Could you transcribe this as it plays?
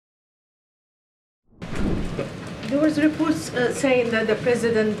There was reports saying that the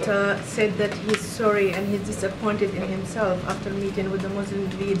president said that he's sorry and he's disappointed in himself after meeting with the Muslim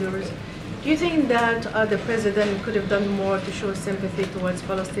leaders. Do you think that the president could have done more to show sympathy towards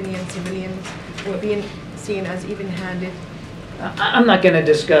Palestinian civilians or being seen as even-handed? I'm not going to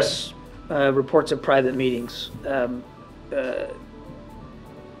discuss reports of private meetings.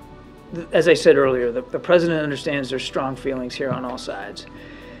 As I said earlier, the president understands there's strong feelings here on all sides.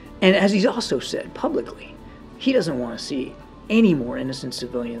 And as he's also said publicly, he doesn't want to see any more innocent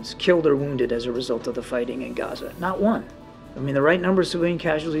civilians killed or wounded as a result of the fighting in Gaza. Not one. I mean, the right number of civilian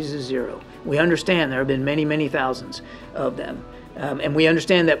casualties is 0. We understand there have been many, many thousands of them. And we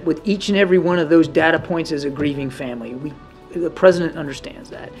understand that with each and every one of those data points is a grieving family. The president understands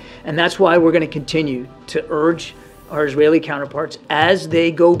that. And that's why we're going to continue to urge our Israeli counterparts as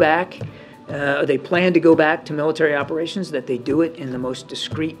they go back, they plan to go back to military operations, that they do it in the most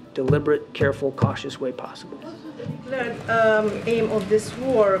discreet, deliberate, careful, cautious way possible. The aim of this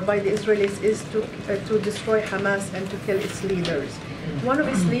war by the Israelis is to destroy Hamas and to kill its leaders. One of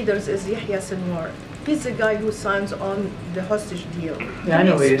its leaders is Yahya Sinwar. He's the guy who signs on the hostage deal. Yeah, I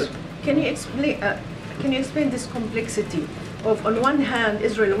know he is. Can you explain this complexity of, on one hand,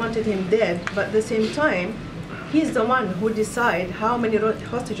 Israel wanted him dead, but at the same time, he's the one who decides how many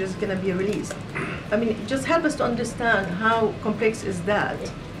hostages are going to be released. I mean, just help us to understand how complex is that,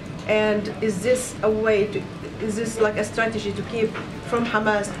 and is this a way to? Is this like a strategy to keep from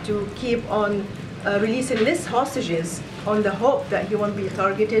Hamas to keep on releasing less hostages on the hope that he won't be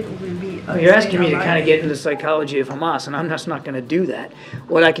targeted or will be? You're asking me to kind of get into the psychology of Hamas, and I'm just not going to do that.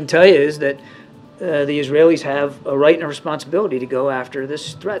 What I can tell you is that the Israelis have a right and a responsibility to go after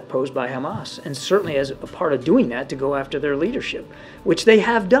this threat posed by Hamas, and certainly as a part of doing that, to go after their leadership, which they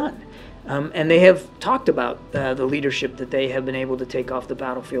have done. And they have talked about the leadership that they have been able to take off the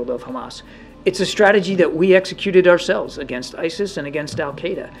battlefield of Hamas. It's a strategy that we executed ourselves against ISIS and against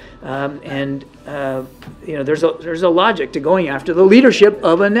Al-Qaeda. You know, there's a logic to going after the leadership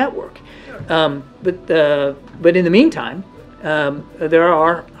of a network. But in the meantime, there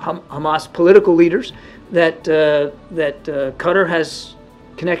are Hamas political leaders that Qatar has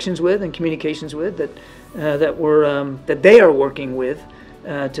connections with and communications with that they are working with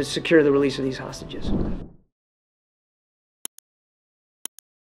to secure the release of these hostages.